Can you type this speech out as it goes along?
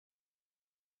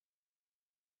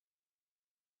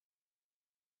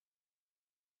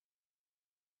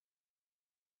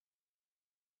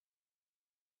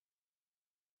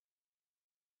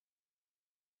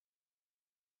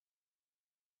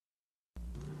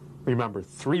Remember,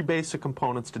 three basic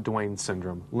components to Duane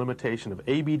syndrome: limitation of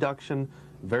abduction,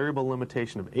 variable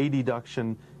limitation of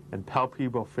adduction, and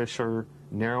palpebral fissure,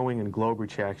 narrowing, and globe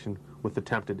retraction with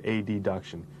attempted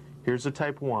adduction. Here's a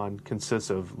type 1, consists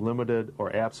of limited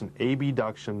or absent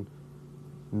abduction,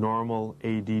 normal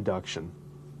adduction.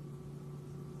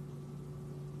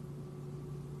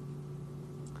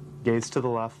 Gaze to the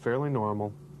left, fairly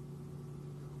normal.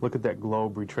 Look at that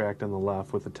globe retract on the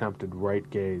left with attempted right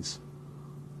gaze.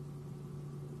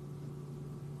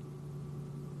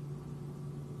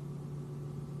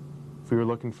 If we were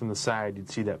looking from the side, you'd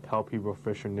see that palpebral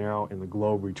fissure narrow and the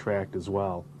globe retract as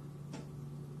well.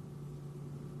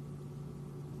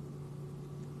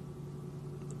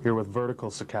 Here with vertical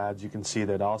saccades, you can see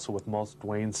that also with most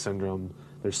Duane syndrome,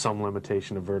 there's some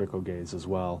limitation of vertical gaze as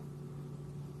well.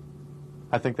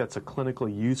 I think that's a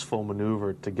clinically useful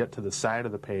maneuver to get to the side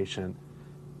of the patient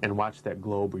and watch that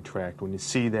globe retract. When you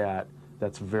see that,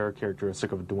 that's very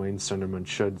characteristic of Duane syndrome and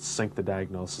should sink the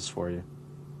diagnosis for you.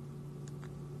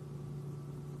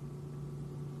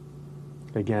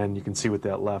 Again, you can see with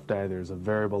that left eye there's a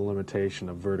variable limitation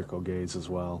of vertical gaze as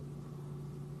well.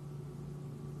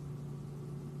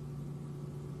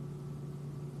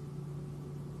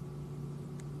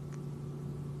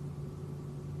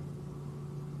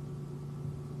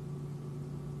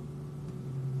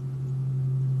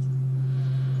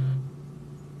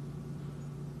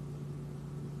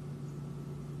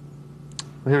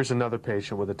 Here's another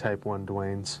patient with a type 1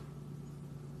 Duane's.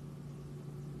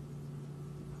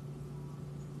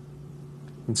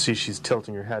 You can see she's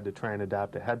tilting her head to try and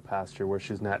adopt a head posture where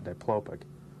she's not diplopic.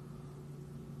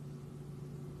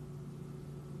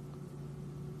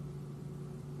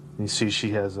 You see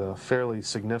she has a fairly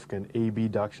significant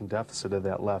abduction deficit of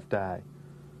that left eye.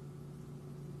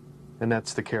 And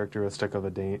that's the characteristic of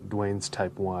a Duane's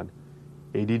type 1.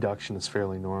 Adduction is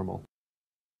fairly normal.